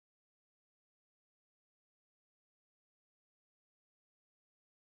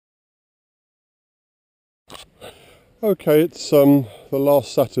Okay, it's the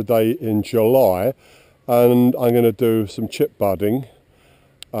last Saturday in July and I'm going to do some chip budding.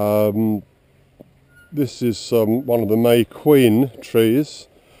 This is one of the May Queen trees,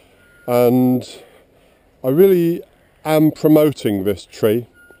 and I really am promoting this tree.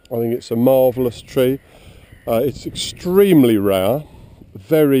 I think it's a marvellous tree. It's extremely rare,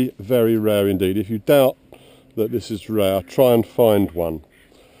 very, very rare indeed. If you doubt that this is rare, try and find one.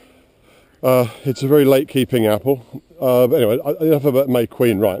 It's a very late keeping apple. But anyway, enough about May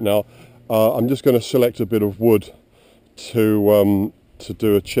Queen right now. I'm just going to select a bit of wood to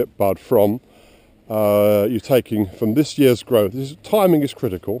do a chip bud from. You're taking from this year's growth. Timing is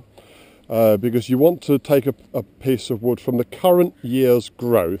critical because you want to take a piece of wood from the current year's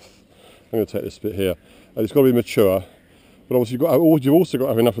growth. I'm going to take this bit here. It's got to be mature, but obviously you've also got to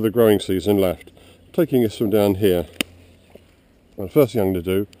have enough of the growing season left. Taking this from down here, and the first thing I'm going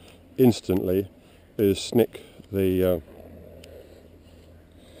to do instantly is snick the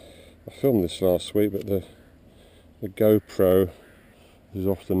I filmed this last week, but the GoPro, is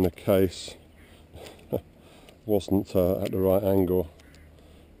often the case, wasn't at the right angle.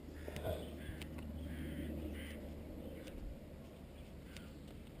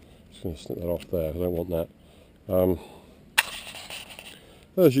 Just going to snip that off there, I don't want that.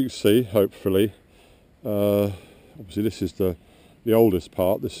 As you can see, hopefully, obviously this is the oldest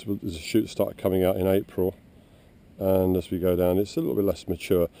part. This is a shoot started coming out in April, and as we go down it's a little bit less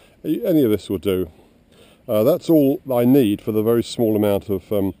mature. Any of this will do. That's all I need for the very small amount of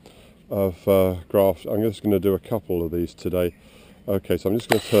graft. I'm just going to do a couple of these today. Okay, so I'm just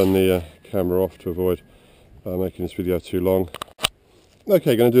going to turn the camera off to avoid making this video too long.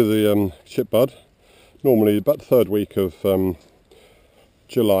 Okay, going to do the chip bud. Normally about the third week of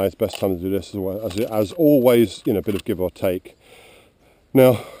July is the best time to do this, as always, you know, a bit of give or take.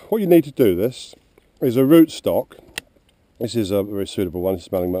 Now, what you need to do this is a rootstock. This is a very suitable one. It's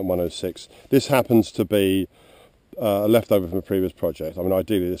smelling 106. This happens to be a leftover from a previous project. I mean,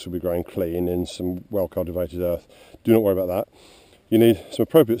 ideally this will be growing clean in some well-cultivated earth. Do not worry about that. You need some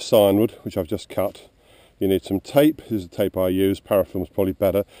appropriate cyanwood, which I've just cut. You need some tape. This is the tape I use. Parafilm is probably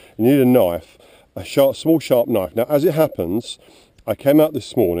better. You need a knife, a small sharp knife. Now, as it happens, I came out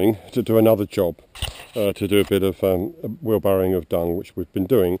this morning to do another job, to do a bit of wheelbarrowing of dung, which we've been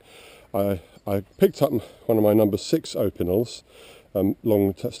doing. I picked up one of my number 6 opinels.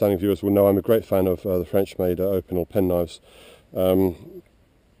 Long-standing viewers will know I'm a great fan of the French-made opinel penknives,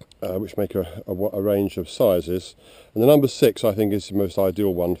 which make a range of sizes. And the number 6 I think is the most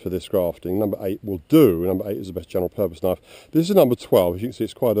ideal one for this grafting. Number 8 will do. Number 8 is the best general purpose knife. This is a number 12. As you can see,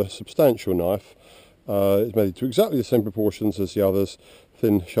 it's quite a substantial knife. It's made to exactly the same proportions as the others,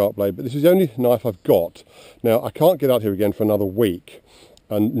 thin, sharp blade, but this is the only knife I've got. Now, I can't get out here again for another week,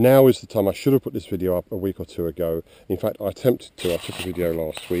 and now is the time. I should have put this video up a week or two ago. In fact, I attempted to. I took a video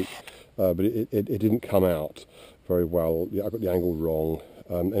last week, but it didn't come out very well. I got the angle wrong.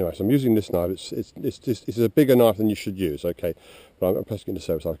 Anyway, so I'm using this knife. It's a bigger knife than you should use, okay? But I'm pressing it into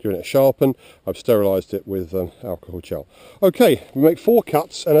service. I've given it a sharpen. I've sterilised it with alcohol gel. Okay, we make 4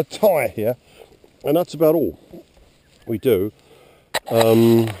 cuts and a tie here. And that's about all we do.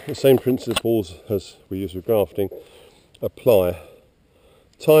 The same principles as we use with grafting apply.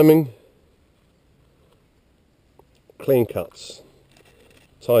 Timing, clean cuts,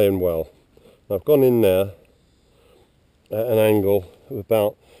 tie in well. Now I've gone in there at an angle of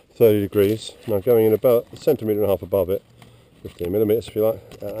about 30 degrees. Now going in about 1.5 centimetres above it, 15 millimetres if you like,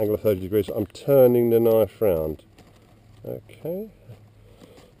 at an angle of 30 degrees. I'm turning the knife round. Okay.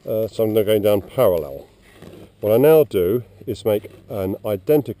 So I'm now going down parallel. What I now do is make an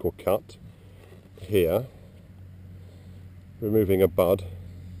identical cut here, removing a bud.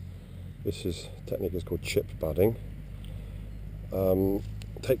 This technique is called chip budding.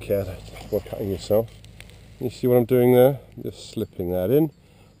 Take care before cutting yourself. You see what I'm doing there? Just slipping that in.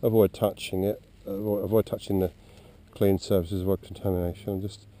 Avoid touching it. Avoid touching the clean surfaces. Avoid contamination. I'm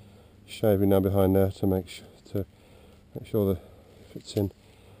just shaving now behind there to make sure that it fits in.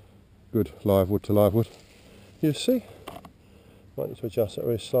 Good live wood to live wood. You see? Might need to adjust that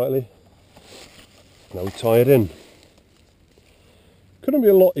very slightly. Now we tie it in. Couldn't be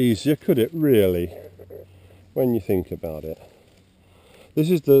a lot easier, could it, really? When you think about it. This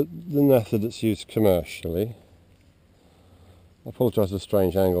is the method that's used commercially. I apologise for the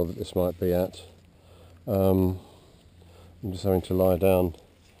strange angle that this might be at. I'm just having to lie down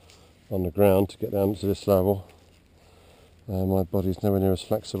on the ground to get down to this level. My body's nowhere near as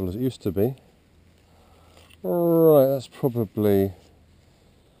flexible as it used to be. Right, that's probably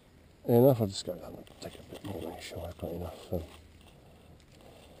enough. I'll just go down and take a bit more, make sure I've got enough.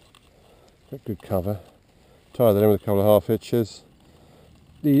 Got good cover. tie that in with a couple of half hitches.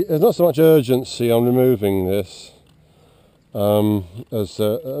 There's not so much urgency on removing this as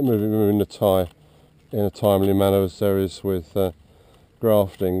moving the tie in a timely manner as there is with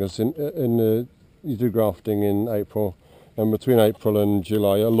grafting. As you do grafting in April, and between April and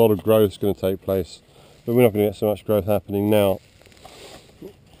July a lot of growth is going to take place, but we're not going to get so much growth happening now.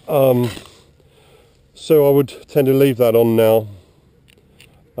 So I would tend to leave that on now,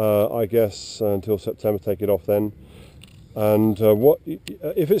 I guess, until September. Take it off then. And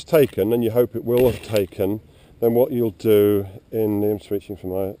if it's taken, and you hope it will have taken, then what you'll do I'm switching for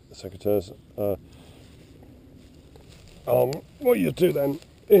my secateurs. What you do then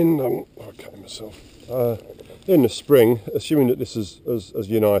I'm cutting myself. In the spring, assuming that this is as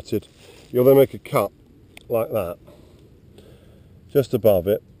united, you'll then make a cut like that, just above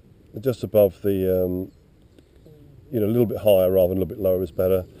it, just above the, a little bit higher rather than a little bit lower is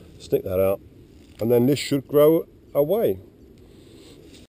better. Stick that out, and then this should grow away.